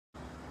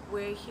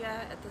We're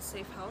here at the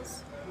safe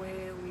house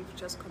where we've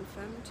just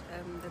confirmed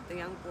that the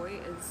young boy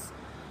is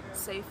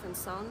safe and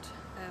sound.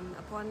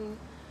 Upon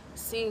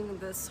seeing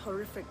this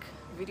horrific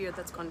video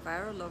that's gone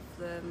viral of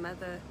the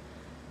mother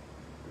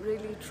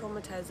really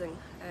traumatizing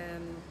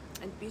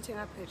and beating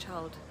up her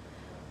child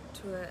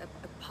to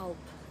a pulp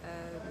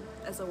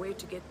as a way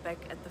to get back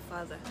at the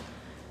father.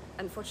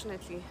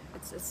 Unfortunately,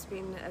 it's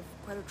been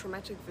quite a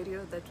traumatic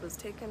video that was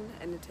taken,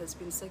 and it has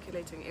been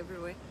circulating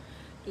everywhere.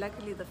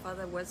 Luckily, the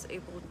father was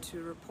able to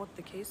report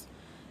the case,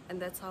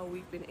 and that's how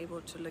we've been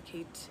able to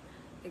locate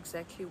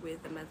exactly where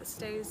the mother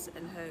stays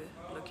and her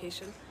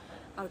location.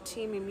 Our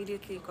team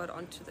immediately got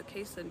onto the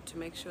case and to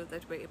make sure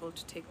that we're able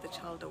to take the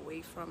child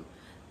away from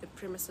the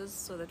premises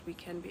so that we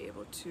can be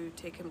able to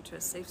take him to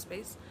a safe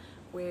space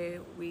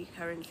where we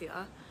currently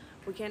are.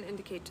 We can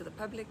indicate to the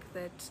public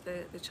that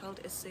the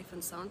child is safe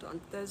and sound. On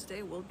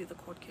Thursday will be the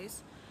court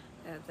case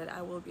that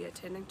I will be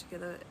attending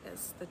together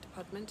as the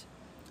department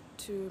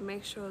to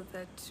make sure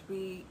that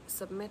we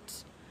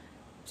submit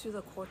to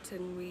the court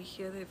and we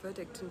hear their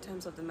verdict in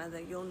terms of the mother.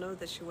 You'll know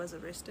that she was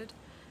arrested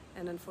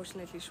and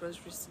unfortunately she was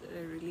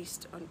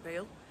released on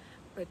bail,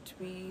 but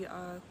we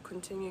are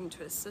continuing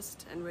to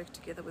assist and work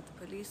together with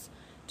the police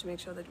to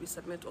make sure that we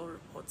submit all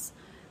reports.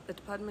 The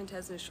department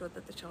has ensured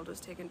that the child was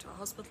taken to a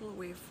hospital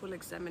where full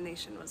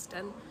examination was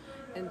done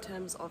in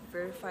terms of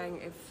verifying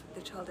if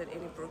the child had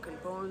any broken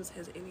bones,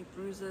 has any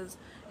bruises,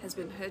 has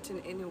been hurt in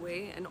any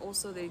way, and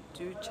also they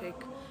do check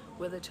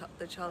whether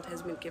the child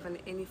has been given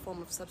any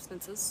form of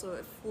substances. So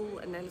a full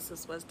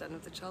analysis was done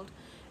of the child,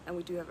 and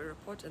we do have a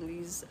report, and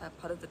these are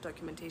part of the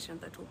documentation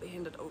that will be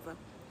handed over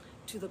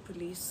to the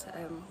police,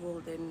 who will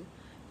then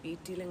be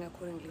dealing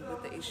accordingly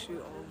with the issue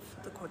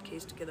of the court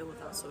case together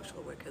with our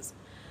social workers.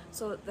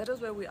 So that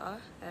is where we are.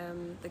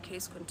 The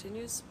case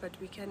continues, but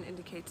we can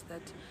indicate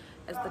that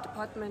as the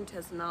department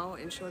has now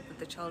ensured that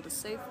the child is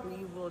safe,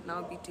 we will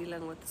now be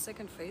dealing with the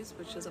second phase,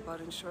 which is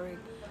about ensuring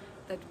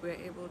that we're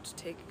able to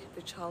take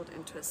the child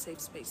into a safe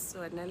space.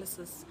 So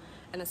analysis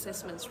and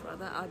assessments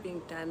rather are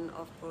being done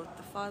of both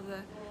the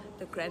father,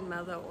 the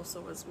grandmother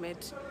also was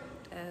met,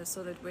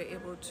 so that we're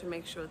able to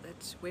make sure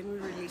that when we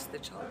release the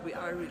child, we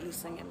are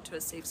releasing him to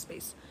a safe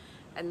space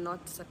and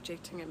not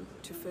subjecting him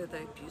to further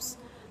abuse.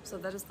 So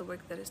that is the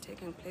work that is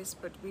taking place,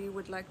 but we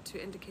would like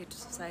to indicate to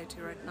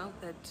society right now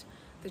that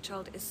the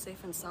child is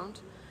safe and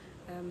sound.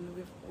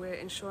 We're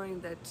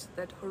ensuring that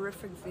that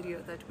horrific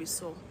video that we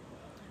saw,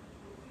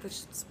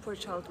 this poor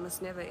child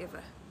must never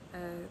ever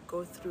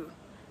go through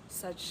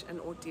such an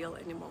ordeal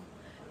anymore.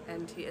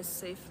 And he is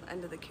safe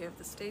under the care of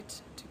the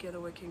state,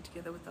 working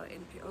together with our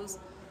NPOs.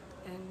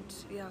 And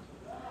yeah,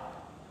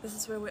 this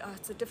is where we are.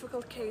 It's a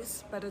difficult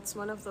case, but it's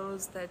one of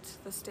those that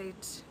the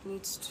state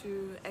needs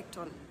to act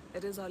on.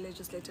 It is our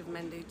legislative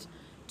mandate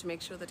to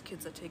make sure that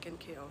kids are taken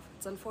care of.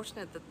 It's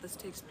unfortunate that this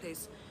takes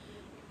place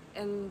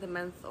in the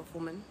month of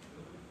women,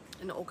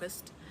 in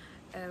August,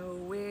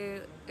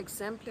 where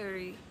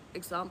exemplary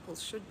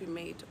examples should be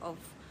made of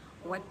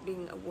what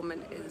being a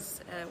woman is.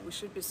 We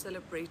should be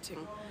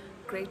celebrating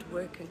great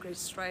work and great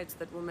strides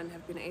that women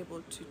have been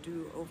able to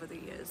do over the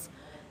years.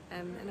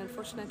 And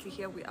unfortunately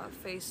here we are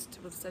faced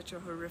with such a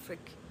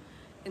horrific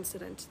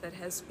incident that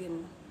has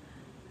been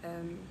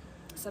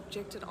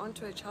subjected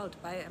onto a child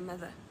by a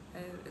mother.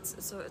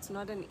 So it's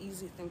not an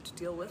easy thing to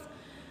deal with,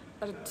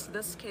 but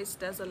this case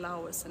does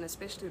allow us, and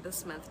especially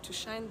this month, to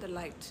shine the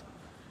light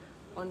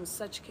on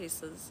such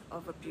cases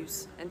of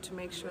abuse and to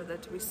make sure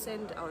that we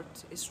send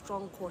out a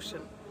strong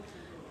caution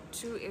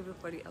to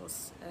everybody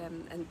else,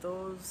 and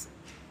those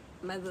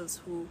mothers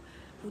who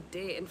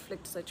dare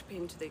inflict such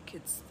pain to their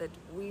kids, that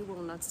we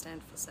will not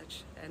stand for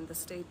such, and the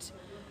state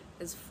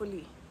is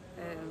fully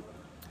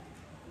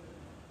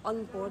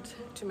on board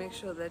to make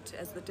sure that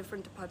as the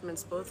different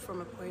departments, both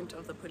from a point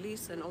of the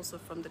police and also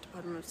from the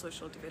Department of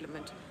Social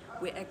Development,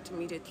 we act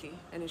immediately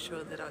and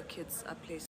ensure that our kids are placed